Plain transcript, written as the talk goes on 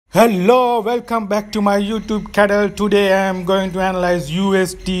Hello, welcome back to my YouTube channel. Today I am going to analyze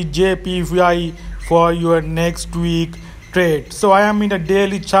USD JPY for your next week trade. So I am in a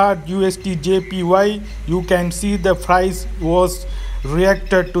daily chart USD JPY. You can see the price was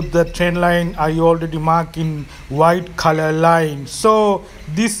reacted to the trend line I already marked in white color line. So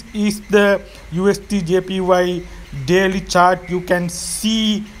this is the USD JPY daily chart. You can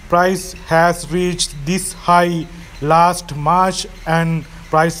see price has reached this high last March and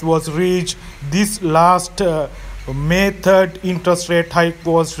price was reached this last May 3rd interest rate hike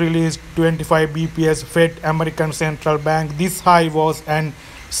was released 25 bps Fed American Central Bank. This high was an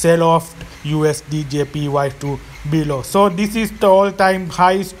sell off USD JPY to below. So this is the all-time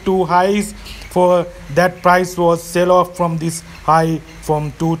highs, two highs for that price was sell off from this high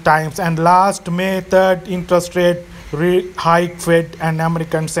from two times. And last May 3rd interest rate hike Fed and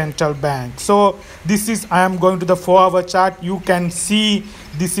American Central Bank. So this is I am going to the 4-hour chart. You can see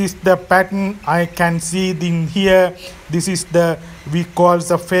this is the pattern. I can see in here this is the we call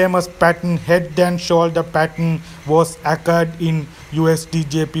the famous pattern, head and shoulder pattern was occurred in USD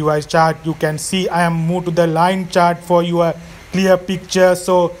JPY chart. You can see I am moved to the line chart for your clear picture.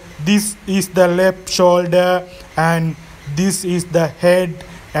 So this is the left shoulder and this is the head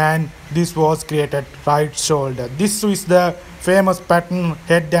and this was created right shoulder. This is the famous pattern,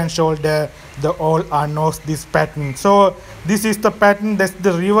 head and shoulder. The all are knows this pattern. So this is the pattern. That's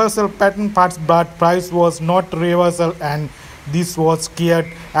the reversal pattern parts, but price was not reversal and this was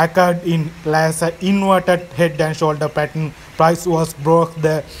occurred in as an inverted head and shoulder pattern. Price was broke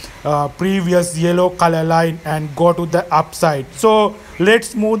the previous yellow color line and go to the upside. So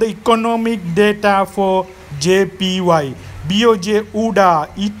let's move the economic data for JPY. BOJ UDA,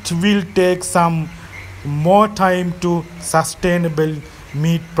 it will take some more time to sustainable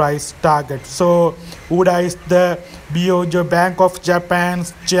meet price target. So UDA is the BOJ Bank of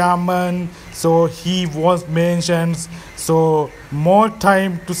Japan's chairman, so he was mentions so more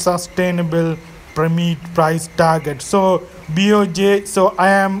time to sustainable meet price target. So BOJ, so I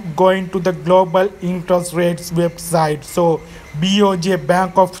am going to the global interest rates website. So BOJ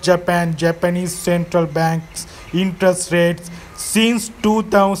Bank of Japan, Japanese central bank's interest rates since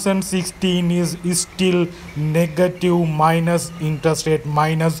 2016 is still negative minus interest rate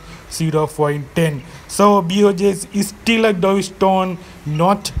minus 0.10. So BOJ is still a downstone,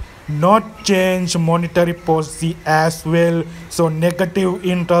 not change monetary policy as well. So negative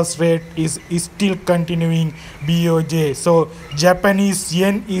interest rate is still continuing BOJ. So Japanese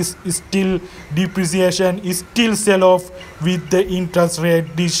yen is still depreciation, is still sell off with the interest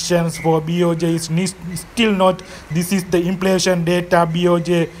rate decisions for BOJ is still not. This is the inflation data.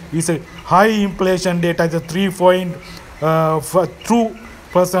 BOJ is a high inflation data, the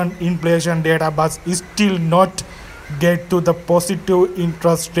 3.2% inflation data, but is still not get to the positive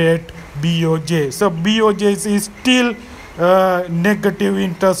interest rate BOJ. So BOJ is still negative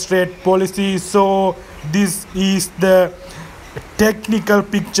interest rate policy. So this is the technical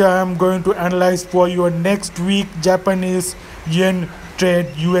picture I am going to analyze for your next week Japanese yen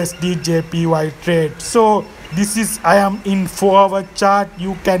trade, USD JPY trade. So this is I am in 4-hour chart.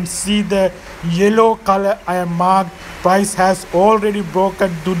 You can see the yellow color I am marked. Price has already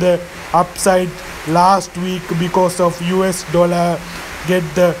broken to the upside last week because of US dollar get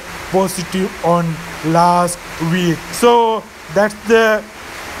the positive on last week. So that's the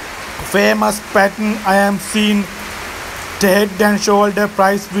famous pattern I am seeing. The head and shoulder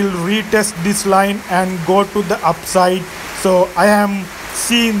price will retest this line and go to the upside. So I am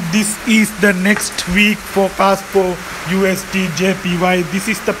seeing this is the next week forecast for USD JPY. This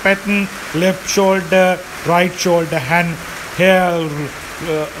is the pattern, left shoulder, right shoulder, hand here,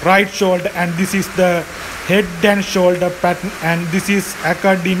 right shoulder, and this is the head and shoulder pattern, and this is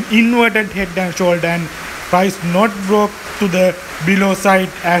occurred in inverted head and shoulder, and price not broke to the below side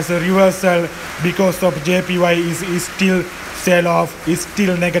as a reversal because of JPY is still sell off, is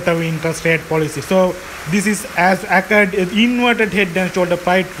still negative interest rate policy. So this is as occurred inverted head and shoulder,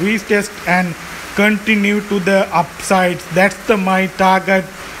 price retest and continue to the upside. That's the my target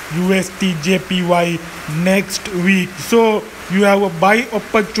USD JPY next week. So you have a buy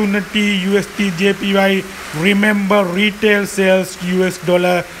opportunity USD JPY. Remember retail sales US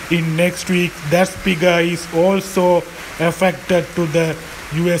dollar in next week. That figure is also affected to the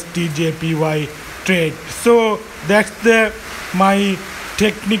USD JPY trade. So that's the my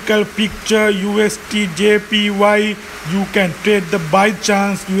technical picture USD JPY. You can trade the buy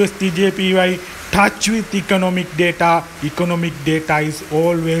chance USD JPY. Touch with economic data. Economic data is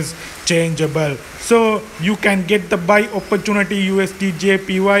always changeable. So you can get the buy opportunity USD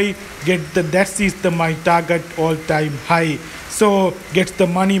JPY. Get the that is the my target all time high. so gets the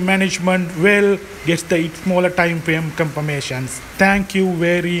money management well, gets the smaller time frame confirmations. Thank you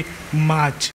very much.